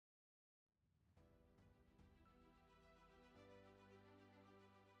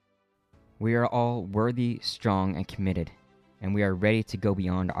We are all worthy, strong, and committed, and we are ready to go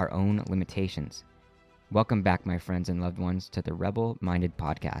beyond our own limitations. Welcome back, my friends and loved ones, to the Rebel Minded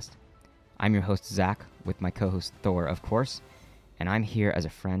Podcast. I'm your host, Zach, with my co-host, Thor, of course, and I'm here as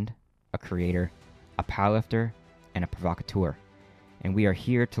a friend, a creator, a powerlifter, and a provocateur. And we are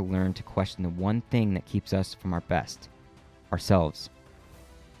here to learn to question the one thing that keeps us from our best, ourselves.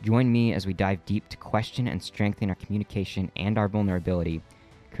 Join me as we dive deep to question and strengthen our communication and our vulnerability,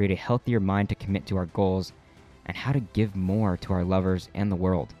 create a healthier mind to commit to our goals, and how to give more to our lovers and the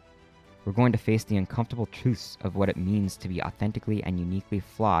world. We're going to face the uncomfortable truths of what it means to be authentically and uniquely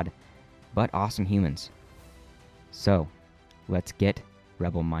flawed, but awesome humans. So, let's get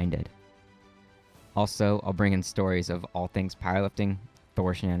rebel-minded. Also, I'll bring in stories of all things powerlifting,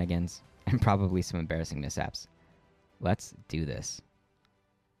 Thor shenanigans, and probably some embarrassing mishaps. Let's do this.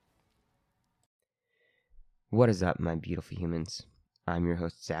 What is up, my beautiful humans? I'm your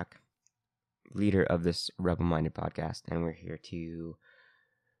host, Zach, leader of this Rebel Minded podcast, and we're here to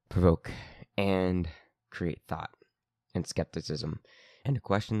provoke and create thought and skepticism and to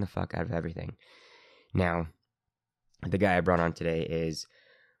question the fuck out of everything. Now, the guy I brought on today is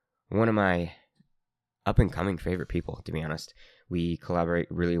one of my up-and-coming favorite people, to be honest. We collaborate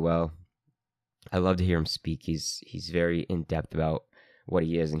really well. I love to hear him speak. He's very in-depth about what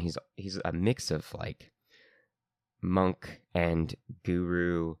he is, and he's a mix of like monk and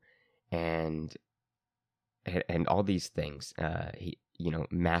guru and all these things.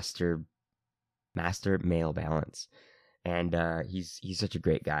 Master male balance, and he's such a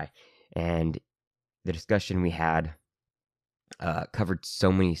great guy. And the discussion we had covered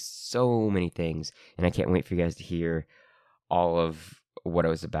so many things, and I can't wait for you guys to hear all of what it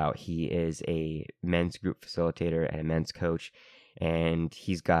was about. He is a men's group facilitator and a men's coach, and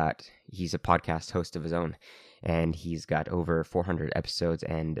he's a podcast host of his own, and he's got over 400 episodes,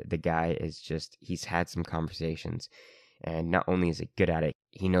 and the guy is he's had some conversations, and not only is he good at it,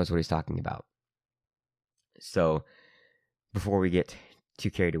 he knows what he's talking about. So before we get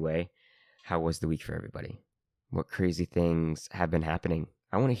too carried away, how was the week for everybody? What crazy things have been happening?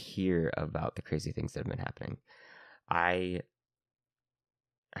 I want to hear about the crazy things that have been happening. I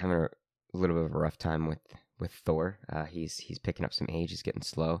having a little bit of a rough time with Thor. He's picking up some age. He's getting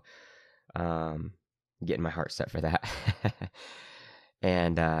slow. Getting my heart set for that.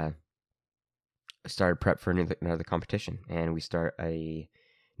 And started prep for another competition. And we start a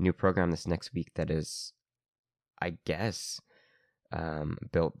new program this next week that is, I guess,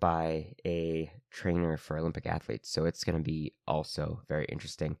 built by a trainer for Olympic athletes. So it's going to be also very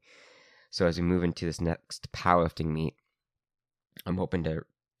interesting. So as we move into this next powerlifting meet, I'm hoping to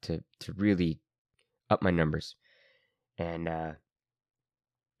really up my numbers. And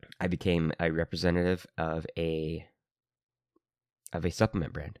I became a representative of a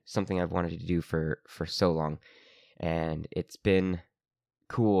supplement brand, something I've wanted to do for so long. And it's been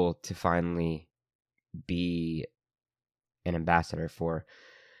cool to finally be an ambassador for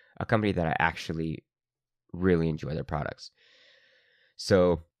a company that I actually really enjoy their products.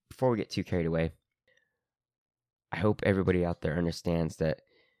 So before we get too carried away, I hope everybody out there understands that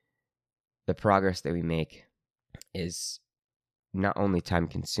the progress that we make is not only time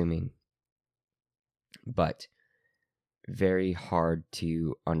consuming, but very hard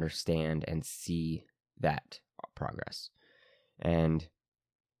to understand and see that progress. And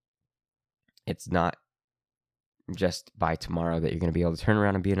it's not just by tomorrow that you're going to be able to turn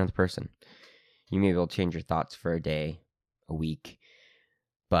around and be another person. You may be able to change your thoughts for a day, a week,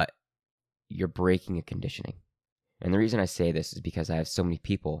 but you're breaking a conditioning. And the reason I say this is because I have so many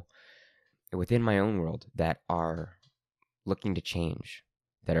people within my own world that are looking to change,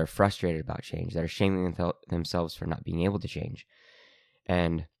 that are frustrated about change, that are shaming themselves for not being able to change.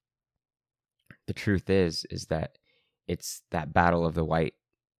 And the truth is that it's that battle of the white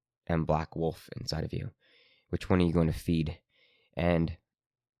and black wolf inside of you. Which one are you going to feed? And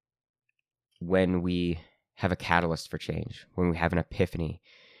when we have a catalyst for change, when we have an epiphany,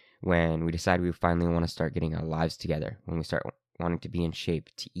 when we decide we finally want to start getting our lives together, when we start wanting to be in shape,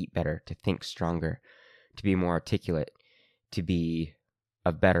 to eat better, to think stronger, to be more articulate, to be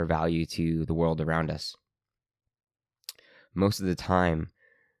of better value to the world around us. Most of the time,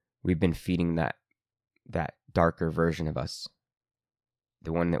 we've been feeding that darker version of us,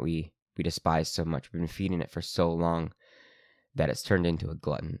 the one that we despise so much. We've been feeding it for so long that it's turned into a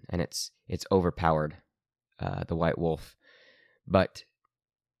glutton, and it's overpowered the white wolf. But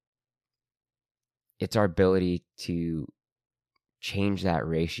it's our ability to change that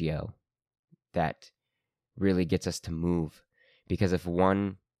ratio that really gets us to move. Because if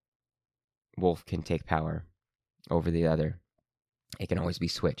one wolf can take power over the other, it can always be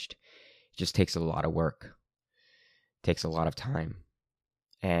switched. It just takes a lot of work, takes a lot of time,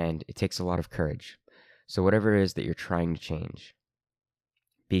 and it takes a lot of courage. So whatever it is that you're trying to change,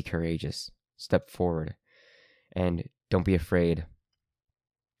 be courageous, step forward, and don't be afraid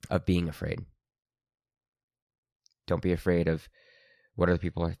of being afraid. Don't be afraid of what other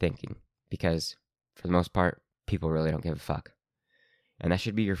people are thinking, because for the most part, people really don't give a fuck. And that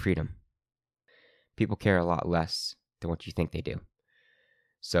should be your freedom. People care a lot less than what you think they do.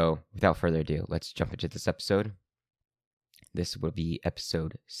 So without further ado, let's jump into this episode. This will be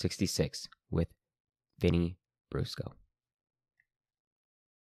episode 66 with Vinny Brusco.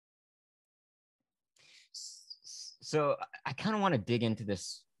 So I kind of want to dig into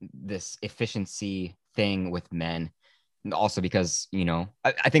this efficiency thing with men, and also because,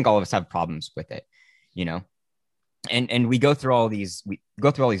 I think all of us have problems with it, and we go through all these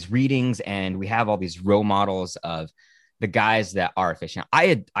readings, and we have all these role models of the guys that are efficient.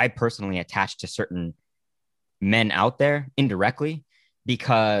 I personally attached to certain men out there indirectly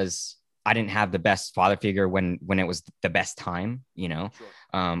because I didn't have the best father figure when it was the best time, Sure.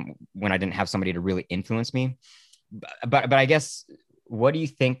 when I didn't have somebody to really influence me. But I guess, what do you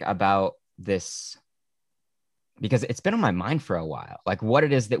think about this? Because it's been on my mind for a while, like what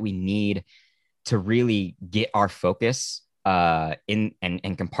it is that we need to really get our focus in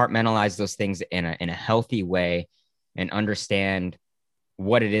and compartmentalize those things in a healthy way, and understand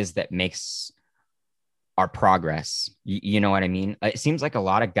what it is that makes our progress. You know what I mean? It seems like a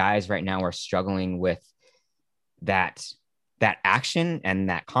lot of guys right now are struggling with that action and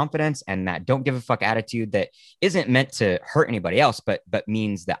that confidence and that don't give a fuck attitude that isn't meant to hurt anybody else, but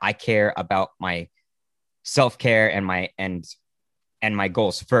means that I care about my self-care and my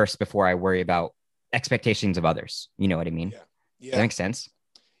goals first before I worry about expectations of others. You know what I mean? Yeah. That makes sense.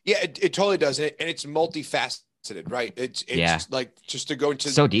 Yeah, it totally does. And it's multifaceted, right? It's like, just to go into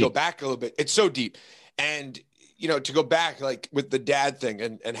so deep. Go back a little bit. It's so deep. And, to go back, like with the dad thing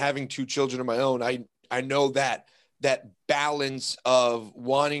and having two children of my own, I know that balance of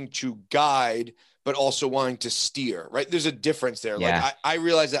wanting to guide, but also wanting to steer, right? There's a difference there. Yeah. Like I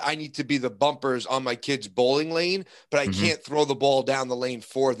realize that I need to be the bumpers on my kids' bowling lane, but I can't throw the ball down the lane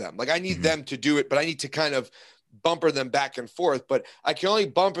for them. Like I need them to do it, but I need to kind of bumper them back and forth, but I can only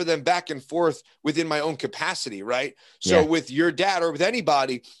bumper them back and forth within my own capacity. Right. So with your dad or with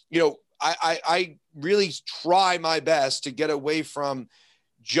anybody, I really try my best to get away from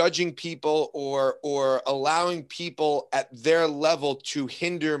judging people or allowing people at their level to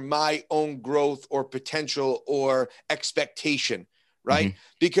hinder my own growth or potential or expectation, right?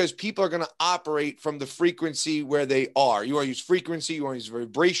 Because people are going to operate from the frequency where they are. You want to use frequency, you want to use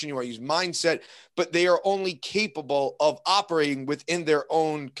vibration, you want to use mindset, but they are only capable of operating within their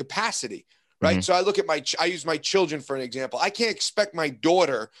own capacity, right? So I look at I use my children for an example. I can't expect my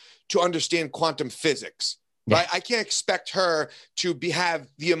daughter to understand quantum physics. Right. I can't expect her to have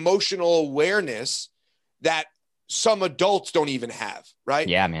the emotional awareness that some adults don't even have. Right.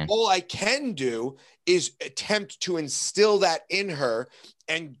 Yeah, man. All I can do is attempt to instill that in her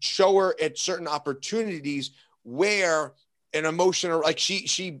and show her at certain opportunities where an emotional, like she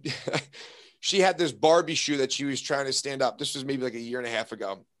she had this Barbie shoe that she was trying to stand up. This was maybe like a year and a half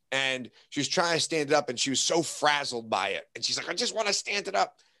ago. And she was trying to stand it up and she was so frazzled by it. And she's like, I just want to stand it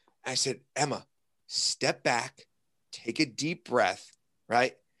up. And I said, Emma, step back, take a deep breath,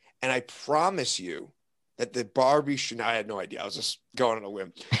 right? And I promise you that the Barbie shoe, now I had no idea. I was just going on a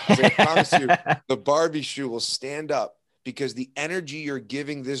whim. I promise you the Barbie shoe will stand up because the energy you're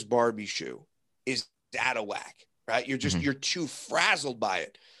giving this Barbie shoe is out of whack, right? You're too frazzled by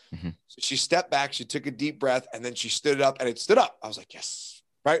it. So she stepped back, she took a deep breath, and then she stood up and it stood up. I was like, yes,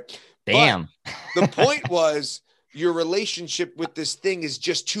 right? Damn. But the point was, your relationship with this thing is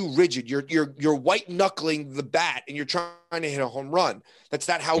just too rigid. You're white knuckling the bat and you're trying to hit a home run. That's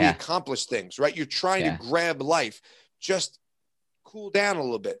not how we accomplish things, right? You're trying to grab life. Just cool down a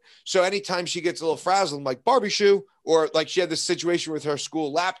little bit. So anytime she gets a little frazzled, I'm like, Barbie shoe, or like she had this situation with her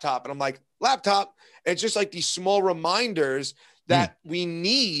school laptop, and I'm like, laptop. And it's just like these small reminders that we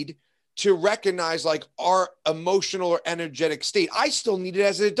need to recognize like our emotional or energetic state. I still need it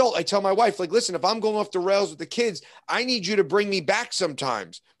as an adult. I tell my wife, like, listen, if I'm going off the rails with the kids, I need you to bring me back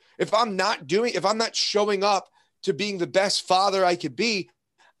sometimes. If I'm not showing up to being the best father I could be,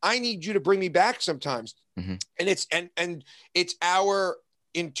 I need you to bring me back sometimes. And it's our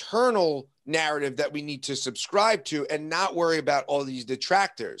internal narrative that we need to subscribe to and not worry about all these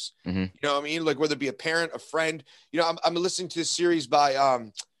detractors. You know what I mean? Like whether it be a parent, a friend, I'm listening to this series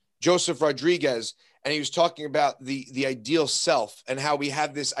by, Joseph Rodriguez, and he was talking about the ideal self and how we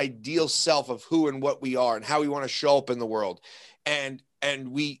have this ideal self of who and what we are and how we want to show up in the world. And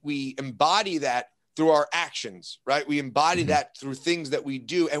we embody that through our actions, right? We embody that through things that we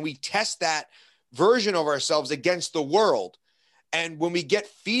do, and we test that version of ourselves against the world. And when we get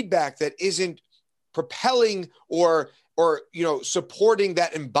feedback that isn't propelling or supporting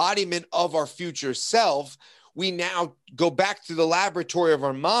that embodiment of our future self, we now go back to the laboratory of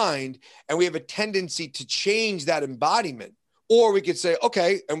our mind, and we have a tendency to change that embodiment. Or we could say,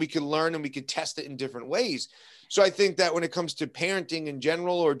 okay, and we can learn and we could test it in different ways. So I think that when it comes to parenting in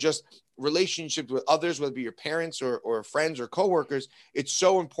general, or just relationships with others, whether it be your parents or friends or coworkers, it's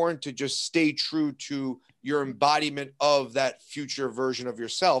so important to just stay true to your embodiment of that future version of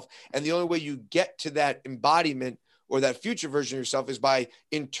yourself. And the only way you get to that embodiment or that future version of yourself is by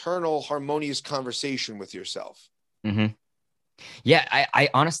internal harmonious conversation with yourself. Mm-hmm. Yeah, I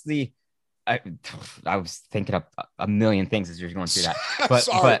honestly, I was thinking of a million things as you're going through that.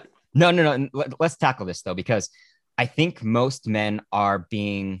 But no. Let's tackle this though, because I think most men are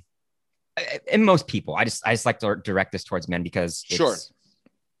being, and most people, I just like to direct this towards men because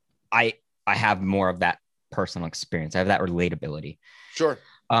I have more of that personal experience. I have that relatability. Sure.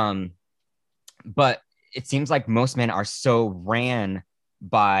 But it seems like most men are so ran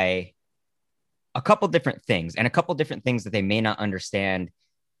by a couple different things, and a couple different things that they may not understand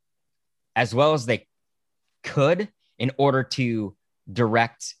as well as they could, in order to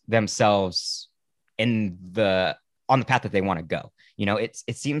direct themselves on the path that they want to go.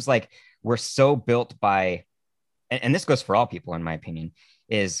 It seems like we're so built by, and this goes for all people, in my opinion,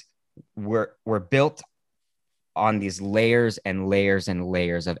 is we're built on these layers and layers and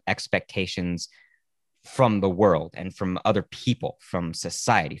layers of expectations from the world and from other people, from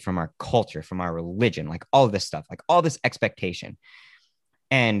society, from our culture, from our religion, like all of this stuff, like all this expectation.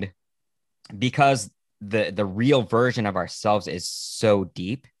 And because the real version of ourselves is so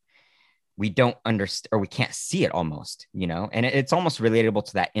deep, we don't understand, or we can't see it almost, and it's almost relatable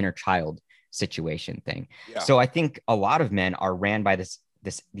to that inner child situation thing. Yeah. So I think a lot of men are ran by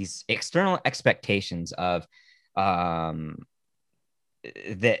these external expectations of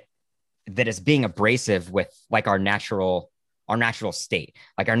that is being abrasive with like our natural state.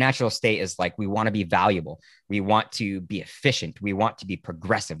 Like our natural state is like, we want to be valuable. We want to be efficient. We want to be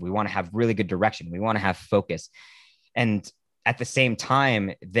progressive. We want to have really good direction. We want to have focus. And at the same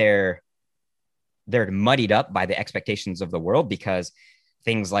time, they're muddied up by the expectations of the world, because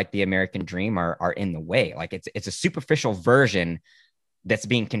things like the American dream are in the way. Like it's a superficial version that's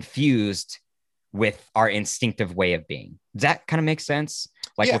being confused with our instinctive way of being. Does that kind of make sense?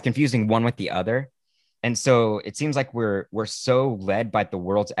 Like, yeah. We're confusing one with the other. And so it seems like we're so led by the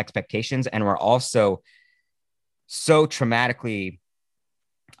world's expectations, and we're also so traumatically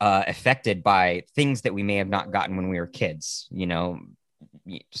affected by things that we may have not gotten when we were kids,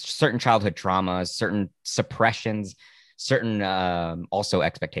 certain childhood traumas, certain suppressions, certain also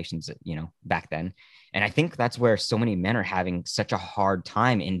expectations, back then. And I think that's where so many men are having such a hard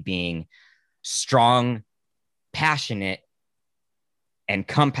time in being strong, passionate, and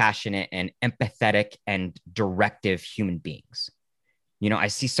compassionate and empathetic and directive human beings. I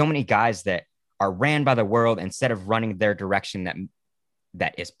see so many guys that are ran by the world instead of running their direction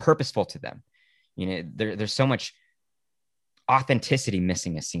that is purposeful to them. There's so much authenticity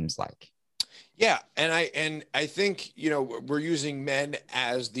missing, it seems like. Yeah, and I think we're using men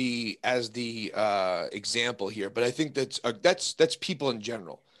as the example here, but I think that's people in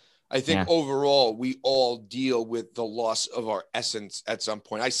general. I think overall we all deal with the loss of our essence at some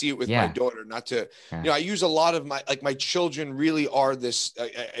point. I see it with my daughter. Not to, I use a lot of my children really are this.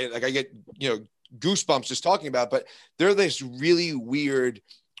 Like I get goosebumps just talking about, but they're this really weird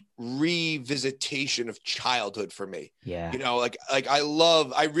revisitation of childhood for me. Yeah.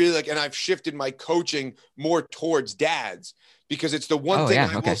 I really like, and I've shifted my coaching more towards dads, because it's the one thing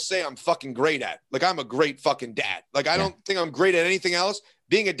I will say I'm fucking great at. Like, I'm a great fucking dad. Like, I don't think I'm great at anything else.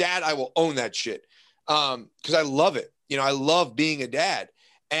 Being a dad, I will own that shit. Cause I love it. I love being a dad.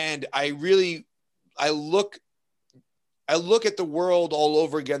 And I look at the world all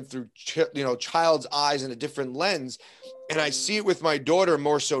over again through, child's eyes in a different lens. And I see it with my daughter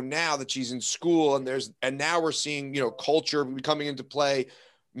more so now that she's in school, and now we're seeing, culture coming into play,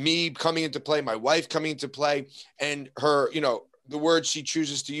 me coming into play, my wife coming into play, and her, the words she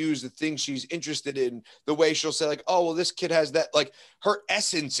chooses to use, the things she's interested in, the way she'll say like, oh, well, this kid has that, like her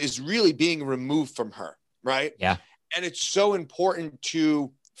essence is really being removed from her. Right. Yeah. And it's so important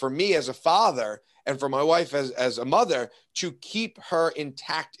to for me as a father and for my wife as a mother to keep her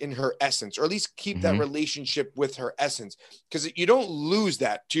intact in her essence, or at least keep that relationship with her essence. Because you don't lose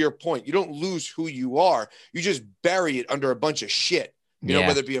that, to your point. You don't lose who you are. You just bury it under a bunch of shit, you know,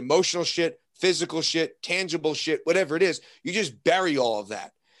 whether it be emotional shit, physical shit, tangible shit, whatever it is, you just bury all of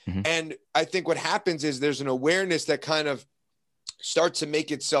that. And I think what happens is there's an awareness that kind of starts to make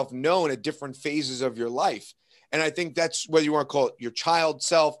itself known at different phases of your life. And I think that's, whether you want to call it your child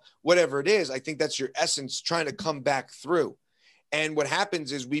self, whatever it is, I think that's your essence trying to come back through. And what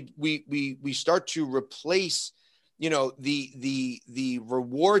happens is we start to replace, you know, the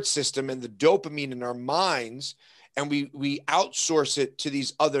reward system and the dopamine in our minds, and we outsource it to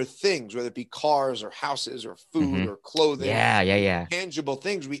these other things, whether it be cars or houses or food or clothing, tangible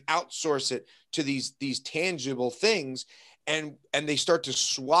things. We outsource it to these tangible things, and they start to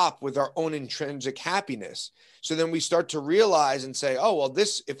swap with our own intrinsic happiness. So then we start to realize and say, oh, well,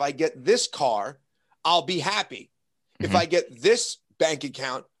 if I get this car, I'll be happy. If I get this bank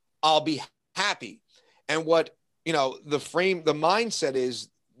account, I'll be happy. And what, you know, the mindset is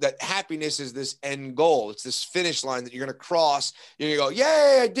that happiness is this end goal. It's this finish line that you're going to cross. You're going to go,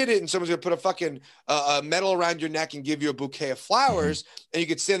 yay, I did it. And someone's going to put a fucking medal around your neck and give you a bouquet of flowers. And you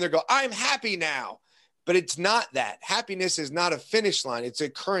could stand there and go, I'm happy now. But it's not that. Happiness is not a finish line. It's a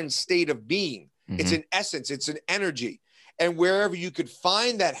current state of being. It's an essence. It's an energy. And wherever you could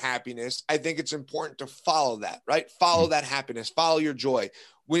find that happiness, I think it's important to follow that, right? Follow that happiness, follow your joy.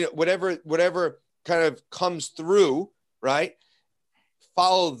 Whatever kind of comes through, right?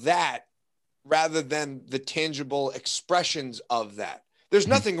 Follow that rather than the tangible expressions of that. There's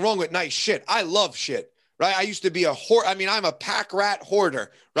nothing wrong with nice shit. I love shit, right? I used to be I'm a pack rat hoarder,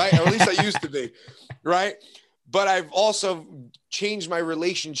 right? Or at least I used to be, right? But I've also changed my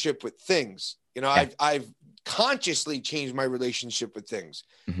relationship with things. You know, I've consciously changed my relationship with things,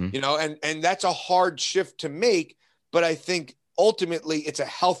 you know, and that's a hard shift to make, but I think ultimately it's a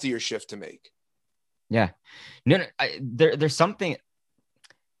healthier shift to make. Yeah. No, there's something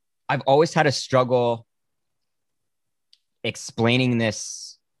I've always had a struggle explaining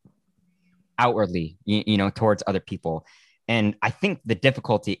this outwardly, you know, towards other people. And I think the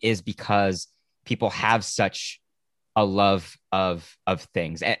difficulty is because people have such a love of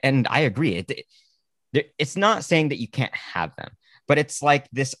things. And I agree. It's not saying that you can't have them, but it's like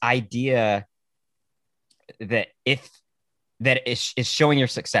this idea that is showing your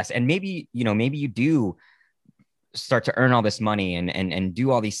success. And maybe, you know, maybe you do start to earn all this money and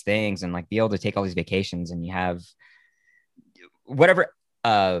do all these things and like be able to take all these vacations, and you have whatever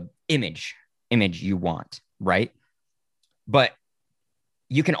image you want, right? But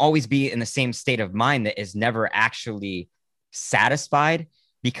you can always be in the same state of mind that is never actually satisfied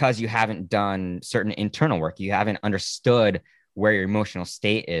because you haven't done certain internal work. You haven't understood where your emotional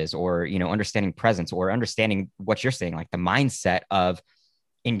state is, or, you know, understanding presence, or understanding what you're saying, like the mindset of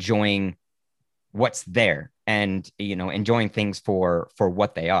enjoying what's there and, you know, enjoying things for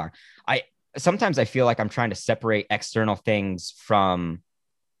what they are. Sometimes I feel like I'm trying to separate external things from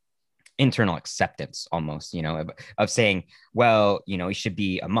internal acceptance, almost, you know, of saying, well, you know, you should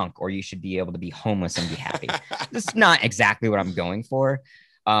be a monk, or you should be able to be homeless and be happy. This is not exactly what I'm going for.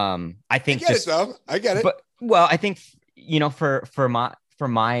 I think I get it. But, well, I think, you know, for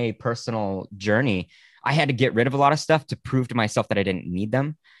my personal journey, I had to get rid of a lot of stuff to prove to myself that I didn't need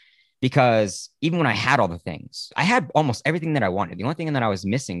them. Because even when I had all the things, I had almost everything that I wanted. The only thing that I was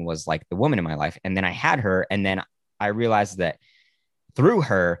missing was like the woman in my life. And then I had her. And then I realized that through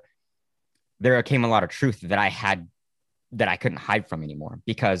her, there came a lot of truth that I had that I couldn't hide from anymore,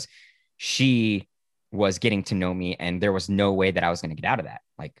 because she was getting to know me, and there was no way that I was going to get out of that.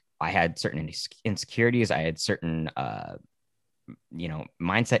 Like, I had certain insecurities. I had certain, you know,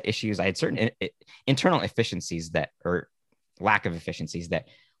 mindset issues. I had certain internal efficiencies or lack of efficiencies that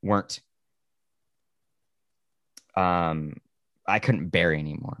weren't, I couldn't bear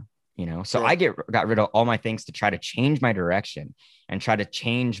anymore, you know? So I got rid of all my things to try to change my direction and try to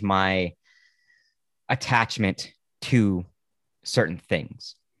change my attachment to certain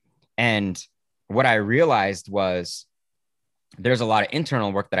things. And what I realized was there's a lot of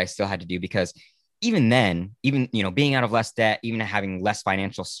internal work that I still had to do, because even then, you know, being out of less debt, even having less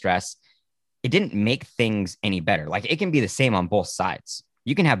financial stress, it didn't make things any better. Like, it can be the same on both sides.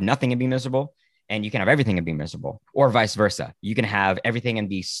 You can have nothing and be miserable, and you can have everything and be miserable, or vice versa. You can have everything and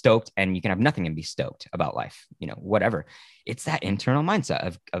be stoked, and you can have nothing and be stoked about life, you know, whatever. It's that internal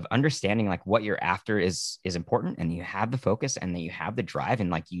mindset of understanding like what you're after is important, and you have the focus, and then you have the drive,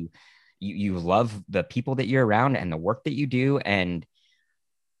 and like you love the people that you're around and the work that you do. And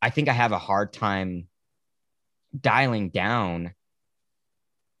I think I have a hard time dialing down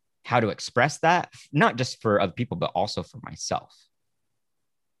how to express that, not just for other people, but also for myself.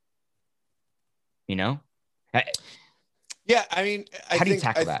 You know? Yeah, I mean, How do you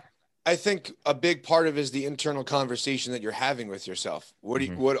tackle that? I think a big part of it is the internal conversation that you're having with yourself.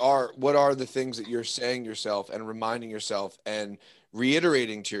 Mm-hmm. What are the things that you're saying yourself and reminding yourself and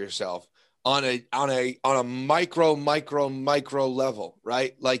reiterating to yourself on a micro level,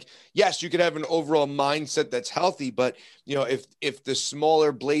 right? Like, yes, you could have an overall mindset that's healthy, but if the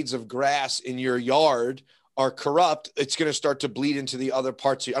smaller blades of grass in your yard are corrupt, it's going to start to bleed into the other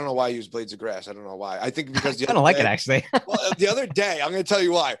parts. I don't know why I use blades of grass. I don't know why. I think because I don't like it, actually. well, the other day, I'm going to tell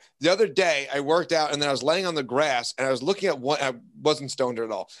you why. The other day, I worked out and then I was laying on the grass and I was looking at one. I wasn't stoned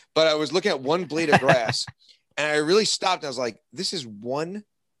at all, but I was looking at one blade of grass and I really stopped. And I was like, this is one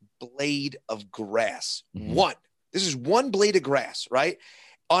blade of grass. Mm-hmm. One. This is one blade of grass, right?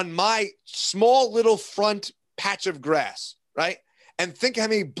 On my small little front patch of grass, right? And think how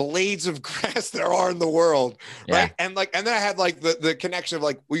many blades of grass there are in the world, right? Yeah. And then I had like the connection of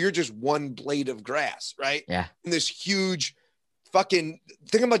like, well, you're just one blade of grass, right? Yeah. And this huge fucking,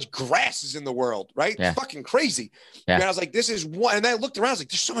 think how much grass is in the world, right? Yeah. It's fucking crazy. Yeah. And I was like, this is one. And then I looked around, I was like,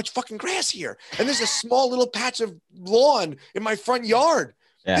 there's so much fucking grass here. And there's a small little patch of lawn in my front yard.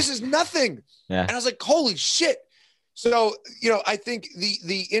 Yeah. This is nothing. Yeah. And I was like, holy shit. So, I think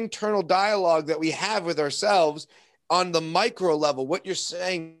the internal dialogue that we have with ourselves on the micro level, what you're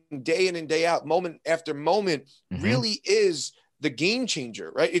saying day in and day out, moment after moment, Mm-hmm. really is the game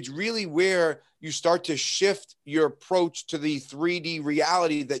changer, right? It's really where you start to shift your approach to the 3D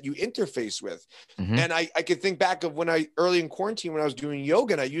reality that you interface with. Mm-hmm. And I could think back of when early in quarantine, when I was doing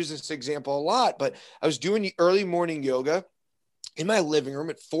yoga, and I use this example a lot, but I was doing the early morning yoga in my living room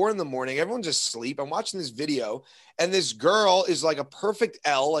at 4 a.m. Everyone's asleep. I'm watching this video and this girl is like a perfect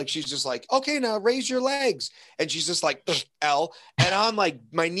L. Like she's just like, okay, now raise your legs. And she's just like L. And I'm like,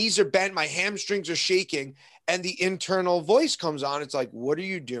 my knees are bent. My hamstrings are shaking. And the internal voice comes on. It's like, what are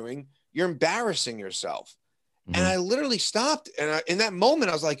you doing? You're embarrassing yourself. Mm-hmm. And I literally stopped. And in that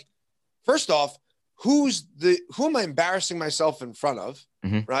moment, I was like, first off, who am I embarrassing myself in front of?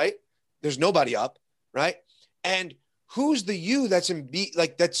 Mm-hmm. Right? There's nobody up. Right? And who's the you that's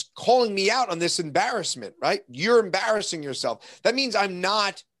that's calling me out on this embarrassment, right? You're embarrassing yourself. That means I'm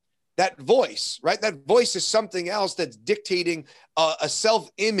not that voice, right? That voice is something else that's dictating a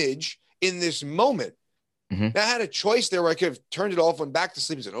self-image in this moment. Mm-hmm. Now I had a choice there where I could have turned it off, went back to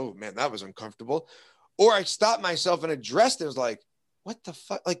sleep and said, oh man, that was uncomfortable. Or I stopped myself and addressed it. I was like, what the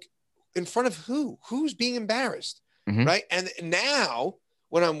fuck? Like, in front of who? Who's being embarrassed, mm-hmm. right? And now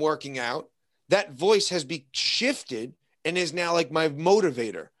when I'm working out, that voice has been shifted and is now like my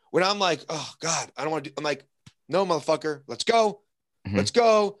motivator. When I'm like, oh God, I don't want to do, I'm like, no, motherfucker, let's go. Mm-hmm. Let's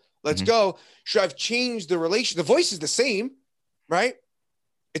go. Let's mm-hmm. go. Sure, I've changed the relation. The voice is the same, right?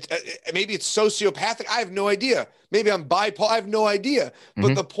 Maybe it's sociopathic. I have no idea. Maybe I'm bipolar. I have no idea. Mm-hmm.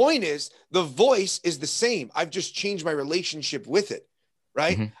 But the point is, the voice is the same. I've just changed my relationship with it,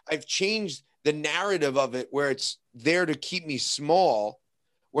 right? Mm-hmm. I've changed the narrative of it where it's there to keep me small,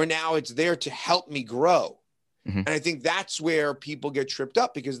 where now it's there to help me grow. Mm-hmm. And I think that's where people get tripped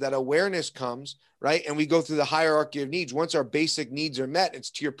up, because that awareness comes, right? And we go through the hierarchy of needs. Once our basic needs are met, it's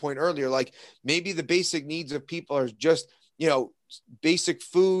to your point earlier, like maybe the basic needs of people are just, basic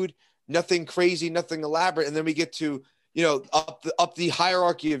food, nothing crazy, nothing elaborate. And then we get to, up the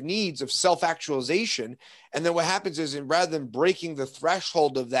hierarchy of needs of self-actualization. And then what happens is, rather than breaking the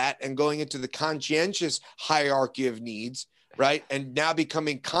threshold of that and going into the conscientious hierarchy of needs, right, and now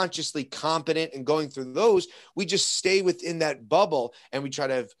becoming consciously competent and going through those, we just stay within that bubble and we try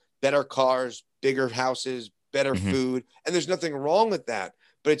to have better cars, bigger houses, better mm-hmm. food. And there's nothing wrong with that,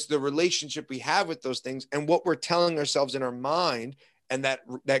 but it's the relationship we have with those things and what we're telling ourselves in our mind, and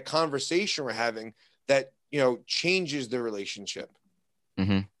that conversation we're having that, changes the relationship.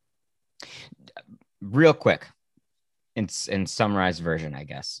 Mm-hmm. Real quick, in summarized version, I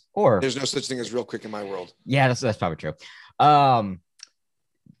guess, or there's no such thing as real quick in my world. Yeah, that's probably true. Can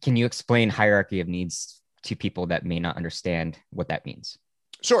you explain hierarchy of needs to people that may not understand what that means?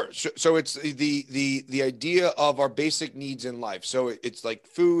 Sure. So it's the idea of our basic needs in life. So it's like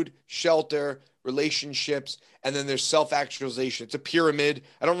food, shelter, relationships, and then there's self-actualization. It's a pyramid.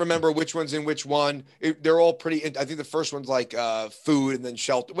 I don't remember which one's in which one. They're all pretty. I think the first one's like food, and then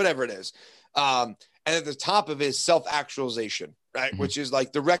shelter, whatever it is. And at the top of it is self-actualization, right? Mm-hmm. Which is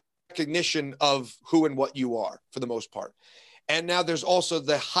like the recognition of who and what you are for the most part. And now there's also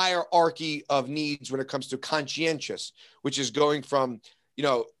the hierarchy of needs when it comes to conscientious, which is going from,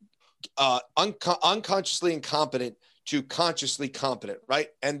 unconsciously incompetent to consciously competent, right?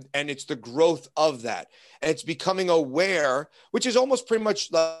 And it's the growth of that. And it's becoming aware, which is almost pretty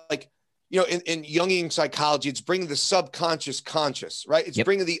much like, in Jungian psychology, it's bringing the subconscious conscious, right? It's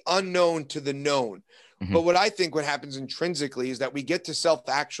bringing the unknown to the known. But what I think what happens intrinsically is that we get to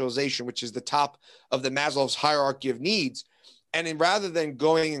self-actualization, which is the top of the Maslow's hierarchy of needs. And rather than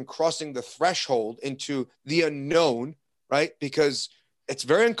going and crossing the threshold into the unknown, right? Because it's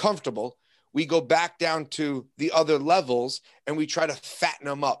very uncomfortable, we go back down to the other levels and we try to fatten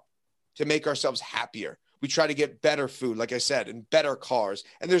them up to make ourselves happier. We try to get better food, like I said, and better cars.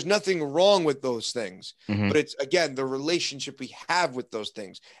 And there's nothing wrong with those things. But it's, again, the relationship we have with those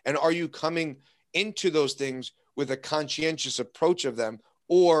things. And are you coming into those things with a conscientious approach of them?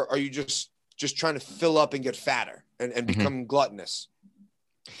 Or are you just trying to fill up and get fatter and become gluttonous?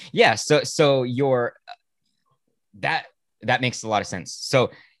 Yeah. So that makes a lot of sense.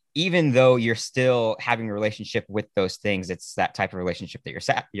 So even though you're still having a relationship with those things, it's that type of relationship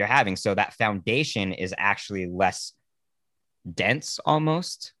that you're having. So that foundation is actually less dense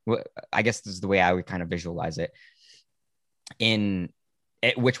almost. I guess this is the way I would kind of visualize it,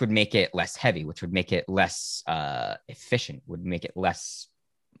 which would make it less heavy, which would make it less efficient, would make it less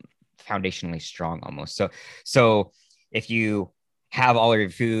foundationally strong almost. So if you have all of your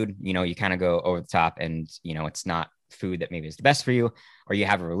food, you kind of go over the top and, it's not food that maybe is the best for you, or you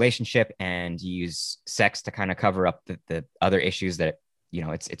have a relationship and you use sex to kind of cover up the other issues that,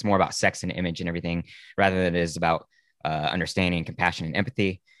 it's more about sex and image and everything rather than it is about understanding, compassion, and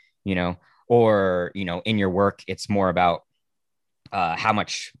empathy, or, in your work, it's more about how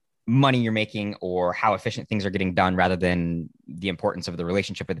much money you're making or how efficient things are getting done rather than the importance of the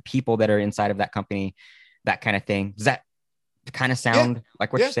relationship with the people that are inside of that company, that kind of thing. Does that kind of sound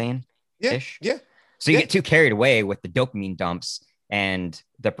like what you're saying? Ish? Yeah. So you get too carried away with the dopamine dumps and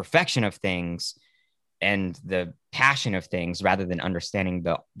the perfection of things and the passion of things rather than understanding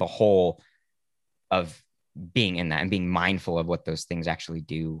the whole of being in that and being mindful of what those things actually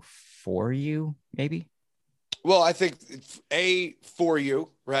do for you, maybe? Well, I think A, for you,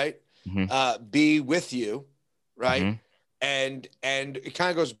 right? B, with you, right? And it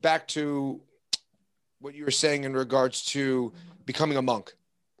kind of goes back to what you were saying in regards to becoming a monk,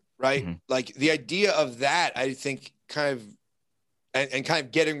 right? Like the idea of that, I think kind of, and kind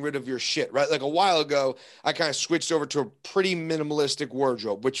of getting rid of your shit, right? Like a while ago, I kind of switched over to a pretty minimalistic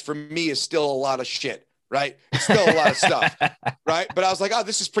wardrobe, which for me is still a lot of shit, right? It's still a lot of stuff, right? But I was like, oh,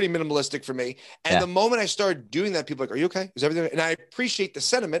 this is pretty minimalistic for me. And the moment I started doing that, people are like, are you okay? Is everything? And I appreciate the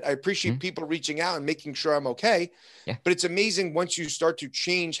sentiment. I appreciate people reaching out and making sure I'm okay. But it's amazing once you start to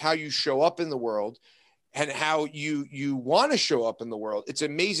change how you show up in the world and how you want to show up in the world. It's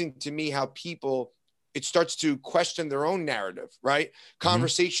amazing to me how people, it starts to question their own narrative, right?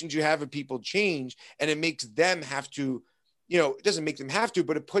 Conversations you have with people change, and it makes them have to, it doesn't make them have to,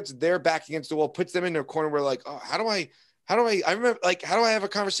 but it puts their back against the wall, puts them in a corner where like, oh, how do I remember, like, how do I have a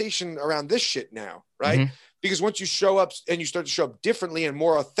conversation around this shit now? Right. Because once you show up and you start to show up differently and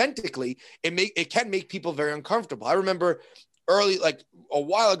more authentically, it can make people very uncomfortable. I remember early, like a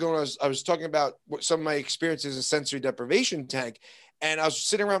while ago, when I was talking about some of my experiences in sensory deprivation tank, and I was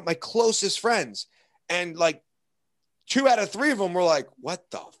sitting around my closest friends, and like 2 out of 3 of them were like, what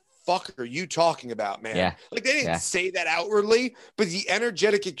the fuck are you talking about, man? Like they didn't say that outwardly, but the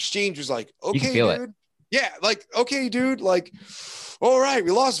energetic exchange was like, okay, dude. It. Yeah. Like, okay, dude. Like, all right,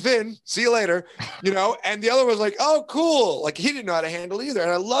 we lost Vin. See you later. And the other was like, oh, cool. Like he didn't know how to handle either.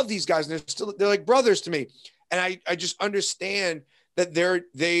 And I love these guys. And they're like brothers to me. And I just understand that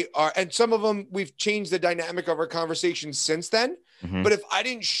they are, and some of them, we've changed the dynamic of our conversations since then. But if I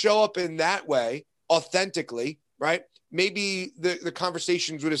didn't show up in that way authentically, right, maybe the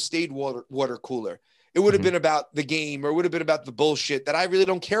conversations would have stayed water cooler. It would have been about the game, or it would have been about the bullshit that I really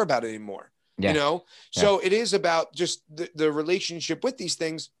don't care about anymore. So it is about just the relationship with these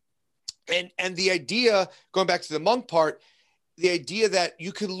things. And the idea, going back to the monk part, the idea that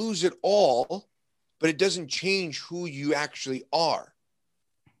you could lose it all, but it doesn't change who you actually are.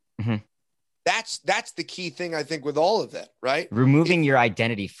 That's the key thing, I think, with all of it, right? Removing your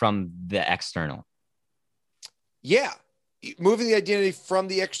identity from the external. Yeah. Moving the identity from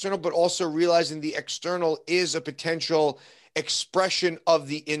the external, but also realizing the external is a potential expression of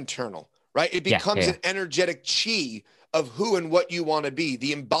the internal, right? It becomes an energetic chi of who and what you want to be,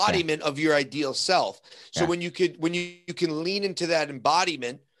 the embodiment of your ideal self. So when you can lean into that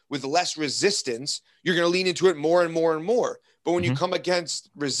embodiment with less resistance, you're going to lean into it more and more and more. But when you come against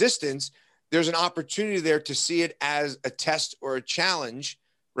resistance, there's an opportunity there to see it as a test or a challenge,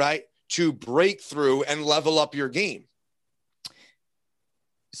 right? To break through and level up your game.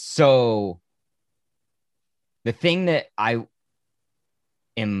 So the thing that I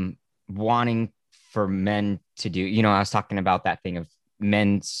am wanting for men to do, I was talking about that thing of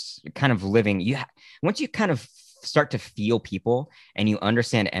men's kind of living. Once you kind of start to feel people and you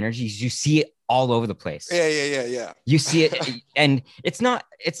understand energies, you see it all over the place. Yeah. You see it, and it's not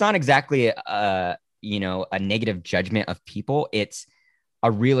exactly a negative judgment of people. It's a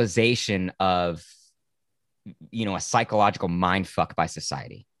realization of a psychological mind fuck by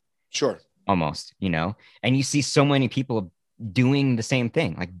society. Sure. Almost, and you see so many people doing the same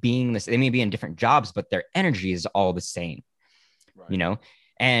thing, like being this. They may be in different jobs, but their energy is all the same. Right.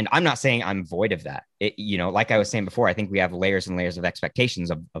 And I'm not saying I'm void of that. Like I was saying before, I think we have layers and layers of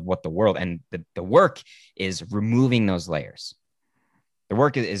expectations of what the world, and the work is removing those layers. The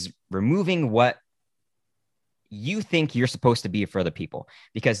work is removing what you think you're supposed to be for other people,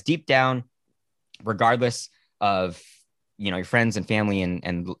 because deep down, regardless of your friends and family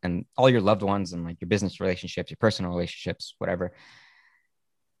and all your loved ones and like your business relationships, your personal relationships, whatever,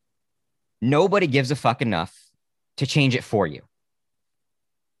 nobody gives a fuck enough to change it for you.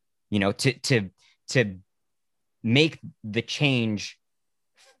 To make the change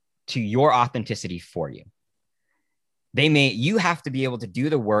to your authenticity for you. You have to be able to do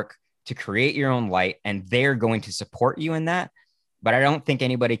the work to create your own light, and they're going to support you in that. But I don't think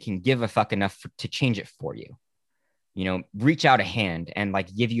anybody can give a fuck enough to change it for you. Reach out a hand and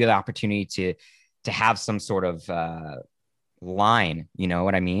like give you the opportunity to have some sort of line, you know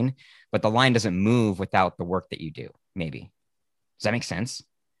what I mean? But the line doesn't move without the work that you do. Maybe. Does that make sense?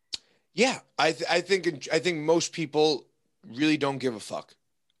 Yeah, I think most people really don't give a fuck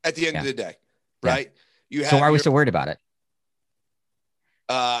at the end of the day, right? Yeah. So why are we so worried about it?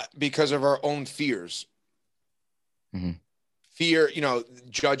 Because of our own fears. Mm-hmm. Fear,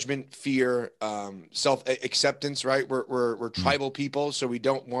 judgment, fear, self-acceptance, right? We're tribal people, so we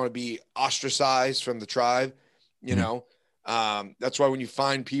don't want to be ostracized from the tribe, That's why when you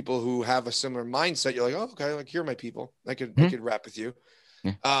find people who have a similar mindset, you're like, oh, okay, like here are my people. I could rap with you.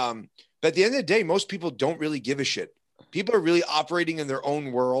 Yeah. But at the end of the day, most people don't really give a shit. People are really operating in their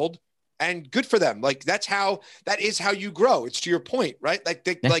own world, and good for them. Like that is how you grow. It's to your point, right?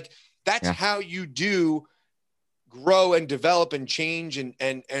 Like that's how you do grow and develop and change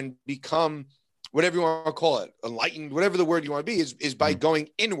and become whatever you want to call it, enlightened, whatever the word you want to be is by going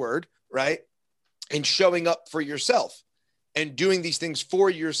inward, right? And showing up for yourself and doing these things for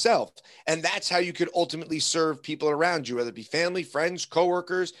yourself. And that's how you could ultimately serve people around you, whether it be family, friends,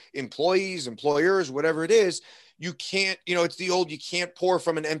 coworkers, employees, employers, whatever it is. You can't, it's the old, you can't pour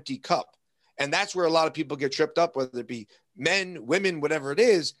from an empty cup. And that's where a lot of people get tripped up, whether it be men, women, whatever it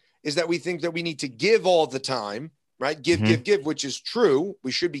is that we think that we need to give all the time, right? Give, which is true.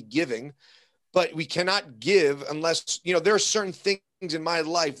 We should be giving, but we cannot give unless, there are certain things in my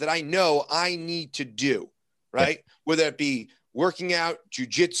life that I know I need to do, right? Yep. Whether it be working out,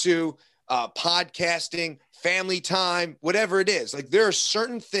 jujitsu, podcasting, family time, whatever it is. Like there are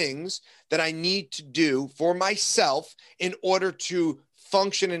certain things that I need to do for myself in order to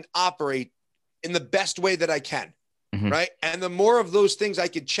function and operate in the best way that I can, right? And the more of those things I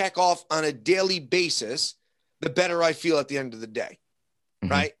could check off on a daily basis, the better I feel at the end of the day,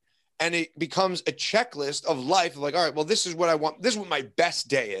 right? And it becomes a checklist of life. Like, all right, well, this is what I want. This is what my best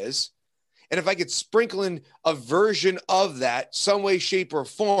day is. And if I could sprinkle in a version of that, some way, shape, or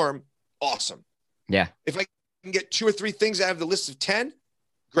form, awesome. Yeah. If I can get 2 or 3 things out of the list of 10,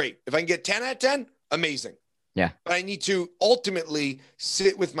 great. If I can get 10 out of 10, amazing. Yeah. But I need to ultimately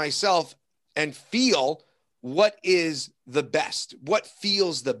sit with myself and feel what is the best, what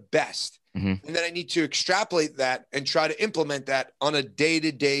feels the best. And then I need to extrapolate that and try to implement that on a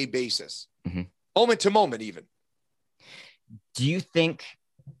day-to-day basis, moment to moment even. Do you think,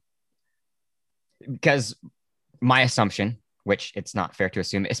 because my assumption, which it's not fair to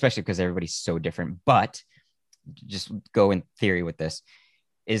assume, especially because everybody's so different, but just go in theory with this,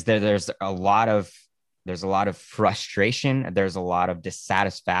 is that there's a lot of frustration. There's a lot of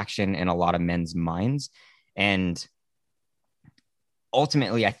dissatisfaction in a lot of men's minds. And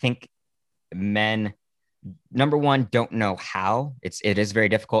ultimately, I think men, number one, don't know how. It is very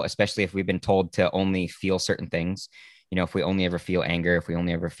difficult, especially if we've been told to only feel certain things. If we only ever feel anger, if we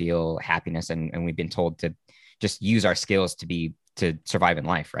only ever feel happiness, and we've been told to just use our skills to survive in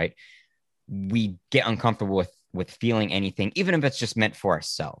life, right? We get uncomfortable with feeling anything, even if it's just meant for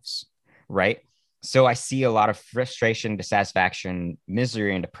ourselves, right? So I see a lot of frustration, dissatisfaction,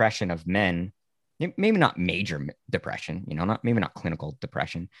 misery, and depression of men. Maybe not major depression, maybe not clinical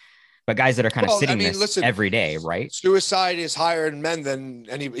depression, but guys that are kind of sitting every day, right? Suicide is higher in men than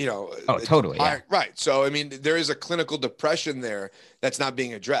any, Oh, totally. Higher, yeah. Right. So, I mean, there is a clinical depression there that's not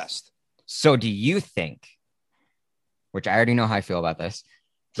being addressed. So do you think which I already know how I feel about this.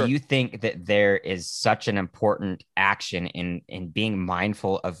 Do Sure. you think that there is such an important action in being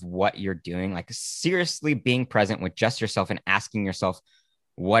mindful of what you're doing, like seriously being present with just yourself and asking yourself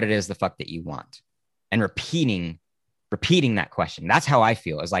what it is the fuck that you want, and repeating that question? That's how I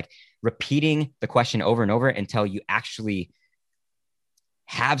feel. Is like repeating the question over and over until you actually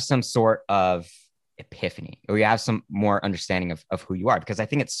have some sort of epiphany, or you have some more understanding of who you are. Because I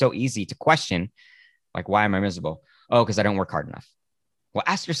think it's so easy to question, like, why am I miserable? Oh, because I don't work hard enough. Well,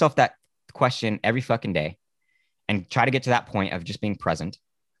 ask yourself that question every fucking day and try to get to that point of just being present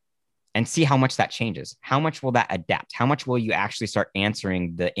and see how much that changes. How much will that adapt? How much will you actually start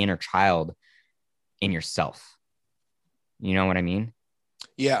answering the inner child in yourself? You know what I mean?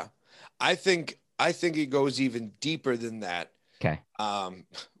 Yeah. I think it goes even deeper than that. Okay. Um,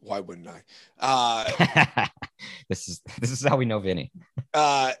 why wouldn't I? This is how we know Vinny.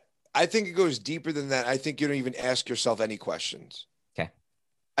 Uh, I think it goes deeper than that. I think you don't even ask yourself any questions. Okay.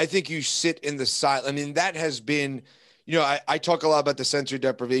 I think you sit in the silence. I mean, that has been, I talk a lot about the sensory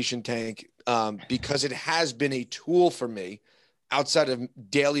deprivation tank because it has been a tool for me outside of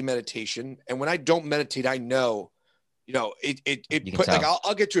daily meditation. And when I don't meditate, I know, You it can put like, tell.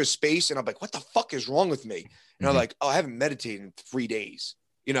 I'll get to a space and I'm like, what the fuck is wrong with me? And I'm Mm-hmm. like, oh, I haven't meditated in 3 days,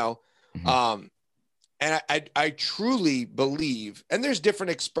 you know? Mm-hmm. Um, and I truly believe, and there's different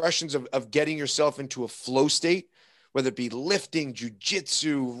expressions of getting yourself into a flow state, whether it be lifting,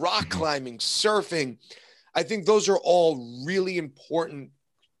 jujitsu, rock Mm-hmm. climbing, surfing. I think those are all really important,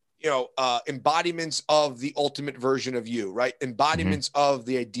 embodiments of the ultimate version of you, right? Mm-hmm. Embodiments of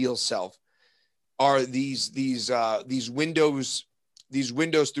the ideal self are these windows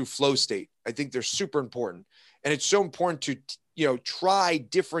through flow state. I think they're super important, and it's so important to try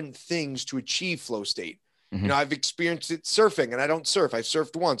different things to achieve flow state. Mm-hmm. I've experienced it surfing, and I don't surf. I've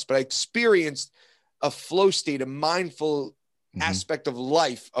surfed once, but I experienced a flow state, a mindful Mm-hmm. aspect of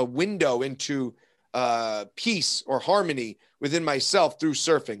life, a window into peace or harmony within myself through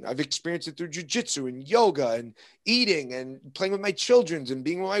surfing. I've experienced it through jujitsu and yoga and eating and playing with my children and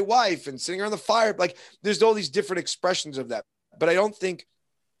being with my wife and sitting around the fire. Like there's all these different expressions of that. But I don't think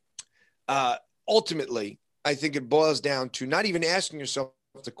uh, ultimately, I think it boils down to not even asking yourself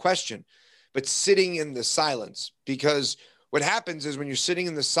the question, but sitting in the silence. Because what happens is when you're sitting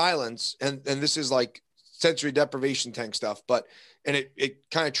in the silence, and this is like sensory deprivation tank stuff, but and it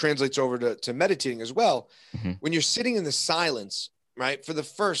kind of translates over to meditating as well. Mm-hmm. When you're sitting in the silence, right, for the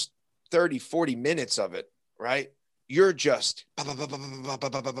first 30, 40 minutes of it, right, you're just like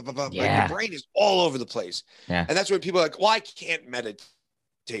your Yeah. brain is all over the place. Yeah. And that's what people are like, well, I can't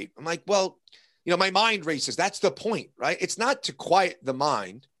meditate. I'm like, well, my mind races. That's the point, right? It's not to quiet the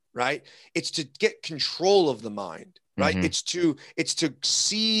mind, right? It's to get control of the mind, right? Mm-hmm. It's to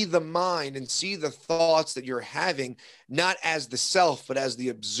see the mind and see the thoughts that you're having, not as the self, but as the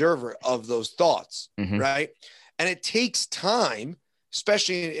observer of those thoughts, Mm-hmm. right? And it takes time,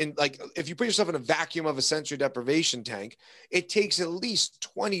 especially in like if you put yourself in a vacuum of a sensory deprivation tank, it takes at least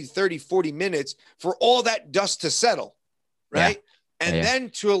 20, 30, 40 minutes for all that dust to settle, Yeah. right? Yeah. And Yeah. then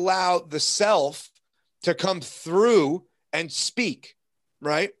to allow the self to come through and speak,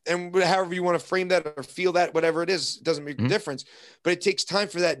 right? And however you want to frame that or feel that, whatever it is, it doesn't make a Mm-hmm. difference. But it takes time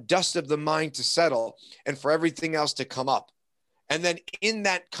for that dust of the mind to settle and for everything else to come up. And then in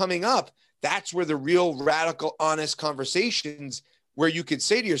that coming up, that's where the real radical, honest conversations where you could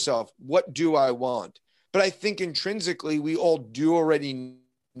say to yourself, what do I want? But I think intrinsically, we all do already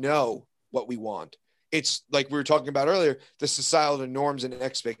know what we want. It's like we were talking about earlier, the societal norms and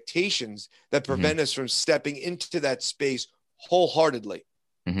expectations that Mm-hmm. prevent us from stepping into that space wholeheartedly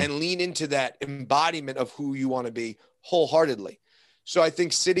Mm-hmm. and lean into that embodiment of who you want to be wholeheartedly. So I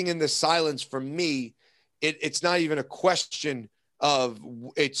think sitting in the silence for me, it's not even a question of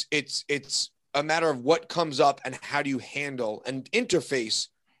it's a matter of what comes up and how do you handle and interface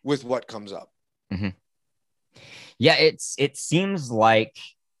with what comes up. Mm-hmm. Yeah. It seems like,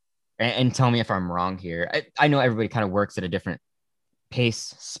 and tell me if I'm wrong here. I know everybody kind of works at a different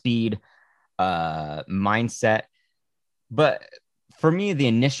pace, speed, mindset. But for me, the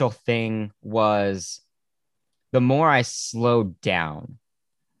initial thing was the more I slowed down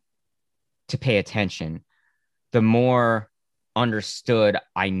to pay attention, the more understood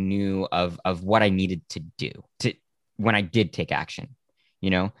I knew of what I needed to do to when I did take action. You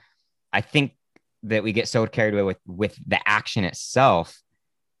know, I think that we get so carried away with the action itself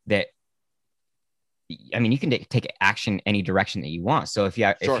that, I mean, you can take action any direction that you want. So if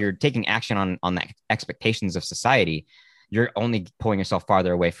Sure. you're taking action on the expectations of society, you're only pulling yourself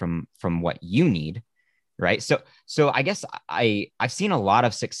farther away from what you need, right? So I guess I've seen a lot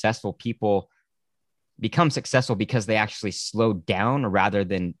of successful people become successful because they actually slow down rather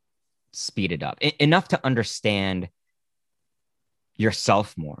than speed it up enough to understand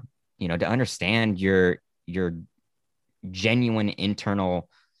yourself more, to understand your genuine internal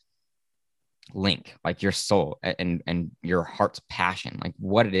link, like your soul and your heart's passion, like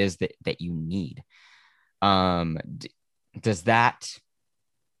what it is that you need. Does that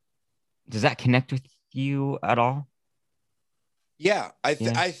connect with you at all? Yeah, I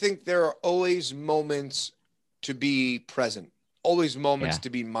think there are always moments to be present, always moments Yeah. to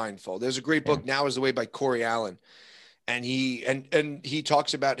be mindful. There's a great Yeah. book, Now is the Way, by Corey Allen, and he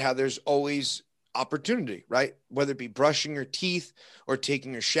talks about how there's always opportunity, right? Whether it be brushing your teeth or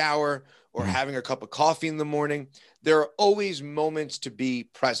taking a shower or having a cup of coffee in the morning, there are always moments to be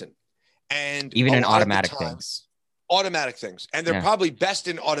present. And Even a in lot of the automatic time, things. automatic things, and they're Yeah. probably best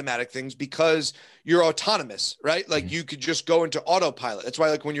in automatic things because you're autonomous, right? Like you could just go into autopilot. That's why,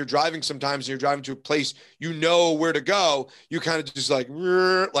 like, when you're driving, sometimes you're driving to a place you know where to go, you kind of just like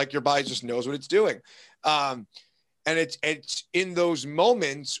your body just knows what it's doing. And it's in those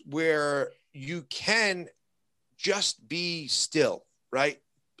moments where you can just be still, right?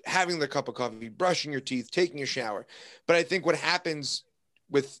 Having the cup of coffee, brushing your teeth, taking a shower. But I think what happens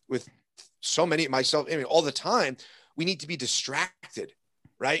with so many, myself, I mean, all the time, we need to be distracted,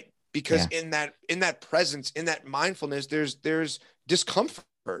 right? Because in that presence, in that mindfulness, there's discomfort,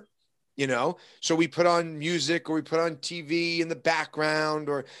 so we put on music or we put on TV in the background,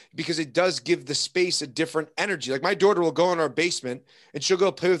 or because it does give the space a different energy. Like my daughter will go in our basement and she'll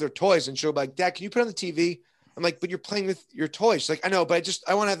go play with her toys and she'll be like, Dad, can you put on the TV? I'm like, but you're playing with your toys. She's like, I know, but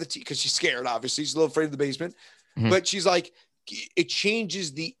I want to have the TV, because she's scared, obviously. She's a little afraid of the basement. But she's like, it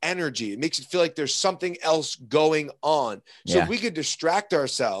changes the energy. It makes it feel like there's something else going on. So if we could distract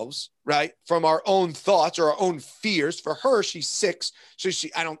ourselves, right, from our own thoughts or our own fears. For her, she's 6. So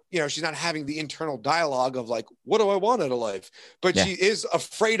she's not having the internal dialogue of like, what do I want out of life? But she is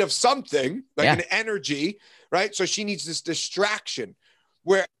afraid of something, like an energy, right? So she needs this distraction,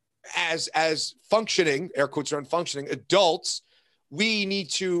 where as functioning, air quotes around functioning adults, we need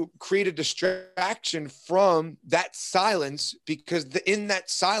to create a distraction from that silence, because in that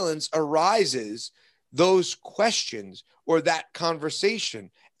silence arises those questions or that conversation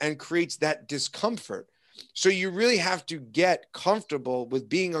and creates that discomfort. So you really have to get comfortable with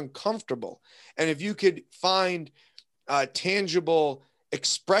being uncomfortable. And if you could find tangible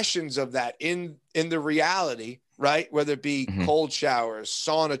expressions of that in the reality, right? Whether it be cold showers,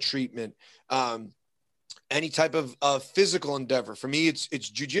 sauna treatment, any type of physical endeavor. For me, it's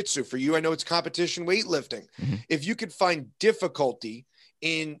jujitsu. For you, I know it's competition weightlifting. If you could find difficulty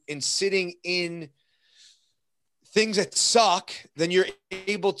in sitting in things that suck, then you're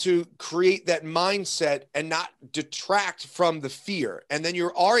able to create that mindset and not detract from the fear. And then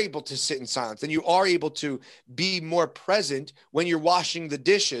you are able to sit in silence, and you are able to be more present when you're washing the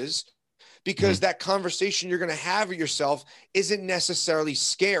dishes, because that conversation you're going to have with yourself isn't necessarily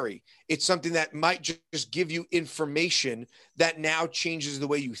scary. It's something that might just give you information that now changes the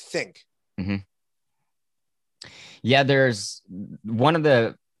way you think. Yeah,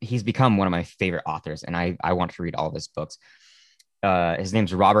 he's become one of my favorite authors, and I want to read all of his books. His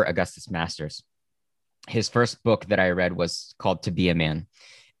name's Robert Augustus Masters. His first book that I read was called To Be a Man,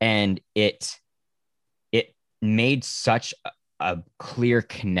 and it made such a clear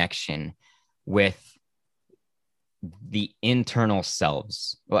connection with the internal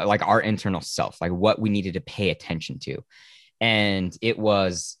selves, like our internal self, like what we needed to pay attention to. And it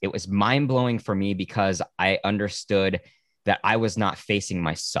was mind-blowing for me, because I understood that I was not facing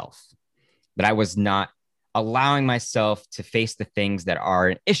myself, that I was not allowing myself to face the things that are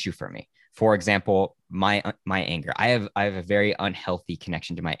an issue for me. For example, my anger. I have a very unhealthy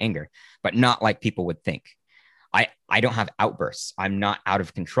connection to my anger, but not like people would think. I don't have outbursts. I'm not out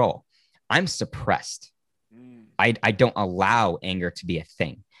of control. I'm suppressed. I don't allow anger to be a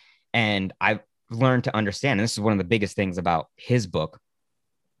thing. And I've learned to understand, and this is one of the biggest things about his book,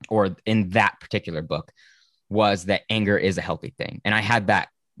 or in that particular book, was that anger is a healthy thing. And I had that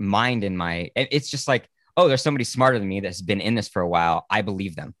mind in it's just like, oh, there's somebody smarter than me that's been in this for a while. I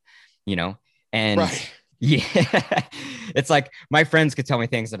believe them, and right. Yeah, it's like my friends could tell me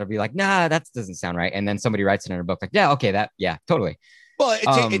things that'll be like, nah, that doesn't sound right. And then somebody writes it in a book like, yeah, okay, totally. Well,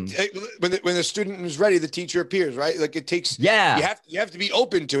 when the student is ready, the teacher appears, right? Like it takes, you have to be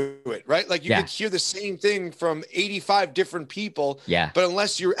open to it, right? Like you could hear the same thing from 85 different people, but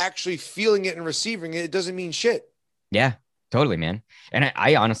unless you're actually feeling it and receiving it, it doesn't mean shit. Yeah, totally, man. And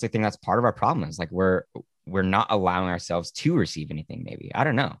I honestly think that's part of our problem, is like we're not allowing ourselves to receive anything. Maybe, I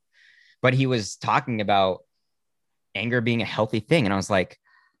don't know, but he was talking about anger being a healthy thing, and I was like,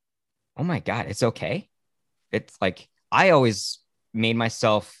 oh my God, it's okay. It's like I always made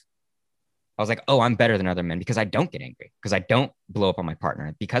myself, I was like, oh, I'm better than other men because I don't get angry, because I don't blow up on my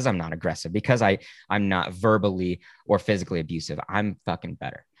partner, because I'm not aggressive, because I'm not verbally or physically abusive. I'm fucking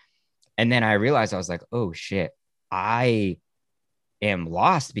better. And then I realized, I was like, oh shit, I am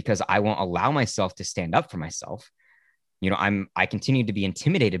lost because I won't allow myself to stand up for myself. I continue to be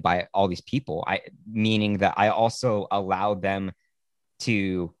intimidated by all these people. Meaning that I also allow them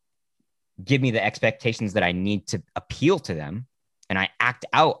to give me the expectations that I need to appeal to them. And I act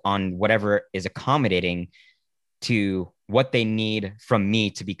out on whatever is accommodating to what they need from me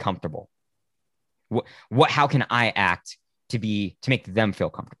to be comfortable. How can I act to make them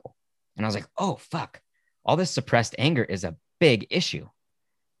feel comfortable? And I was like, oh, fuck. All this suppressed anger is a big issue.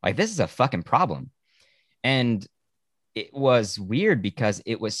 Like, this is a fucking problem. And it was weird because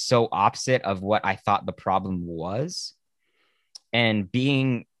it was so opposite of what I thought the problem was. And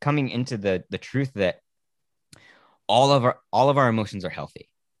coming into the truth that all of our emotions are healthy.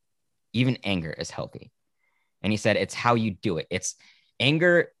 Even anger is healthy. And he said it's how you do it. It's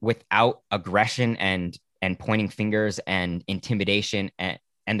anger without aggression and pointing fingers and intimidation and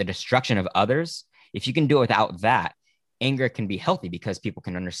the destruction of others. If you can do it without that, anger can be healthy because people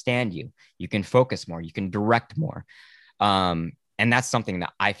can understand you. You can focus more. You can direct more. And that's something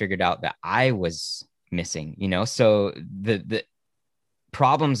that I figured out that I was missing. So the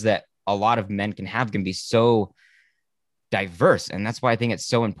problems that a lot of men can have can be so diverse, and that's why I think it's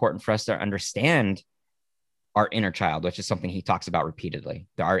so important for us to understand our inner child, which is something he talks about repeatedly.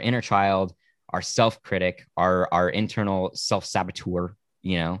 Our inner child, our self-critic, our internal self-saboteur,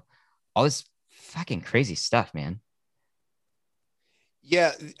 all this fucking crazy stuff, man.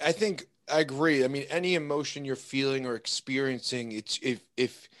 Yeah, I think I agree. I mean, any emotion you're feeling or experiencing, it's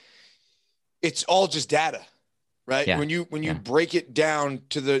if it's all just data, right? Yeah, When you yeah, break it down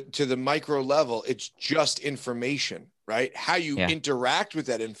to the micro level, it's just information, right? How you yeah. interact with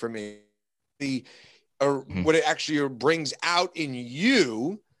that information, the Mm-hmm. what it actually brings out in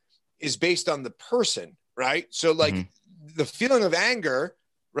you is based on the person, right? So Mm-hmm. like the feeling of anger,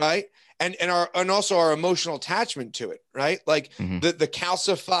 right? And also our emotional attachment to it, right? Like Mm-hmm. the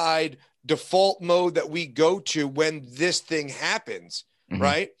calcified default mode that we go to when this thing happens, Mm-hmm.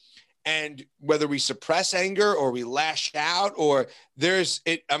 right? And whether we suppress anger or we lash out, or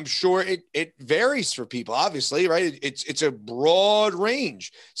I'm sure it varies for people, obviously, right? It's a broad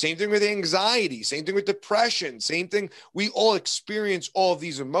range. Same thing with anxiety, same thing with depression, same thing. We all experience all of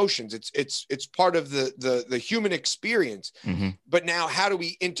these emotions. It's part of the human experience. Mm-hmm. But now, how do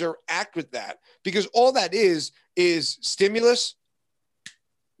we interact with that? Because all that is stimulus,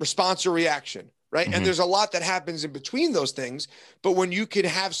 response, or reaction, right? And Mm-hmm. there's a lot that happens in between those things. But when you could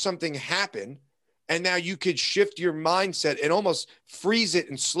have something happen and now you could shift your mindset and almost freeze it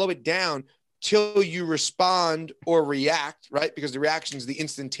and slow it down till you respond or react, right? Because the reaction is the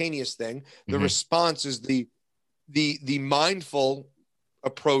instantaneous thing. The Mm-hmm. response is the mindful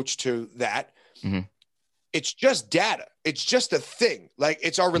approach to that. Mm-hmm. It's just data. It's just a thing. Like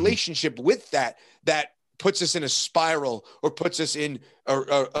it's our Mm-hmm. relationship with that puts us in a spiral or puts us in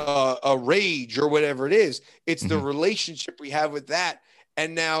a rage or whatever it is. It's the Mm-hmm. relationship we have with that.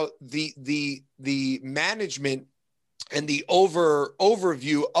 And now the management and the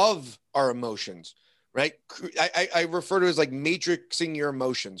overview of our emotions, right? I refer to it as like matrixing your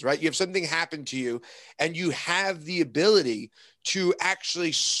emotions, right? You have something happen to you and you have the ability to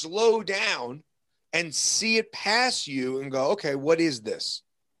actually slow down and see it pass you and go, okay, what is this?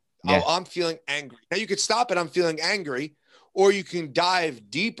 Oh, Yeah. I'm feeling angry. Now you could stop it. I'm feeling angry, or you can dive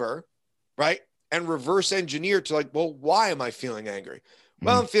deeper, right? And reverse engineer to like, well, why am I feeling angry?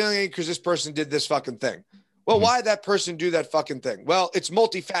 Well, Mm-hmm. I'm feeling angry because this person did this fucking thing. Well, Mm-hmm. why did that person do that fucking thing? Well, it's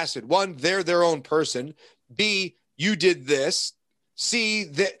multifaceted. One, they're their own person. B, you did this. C,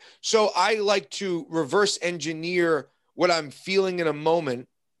 that. So I like to reverse engineer what I'm feeling in a moment,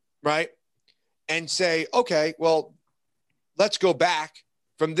 right? And say, okay, well, let's go back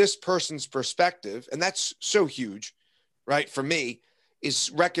from this person's perspective. And that's so huge, right? For me,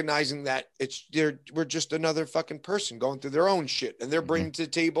 is recognizing that we're just another fucking person going through their own shit and they're Mm-hmm. bringing to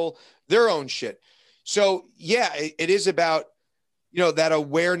the table their own shit. So yeah, it is about, that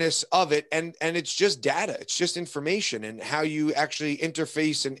awareness of it. And it's just data. It's just information, and how you actually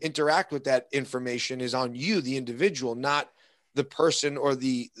interface and interact with that information is on you, the individual, not the person or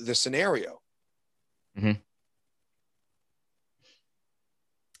the scenario. Mm-hmm.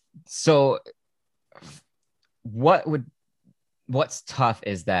 So what would what's tough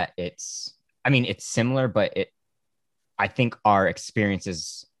is that it's similar, but I think our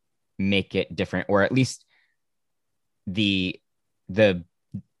experiences make it different, or at least the the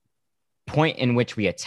point in which we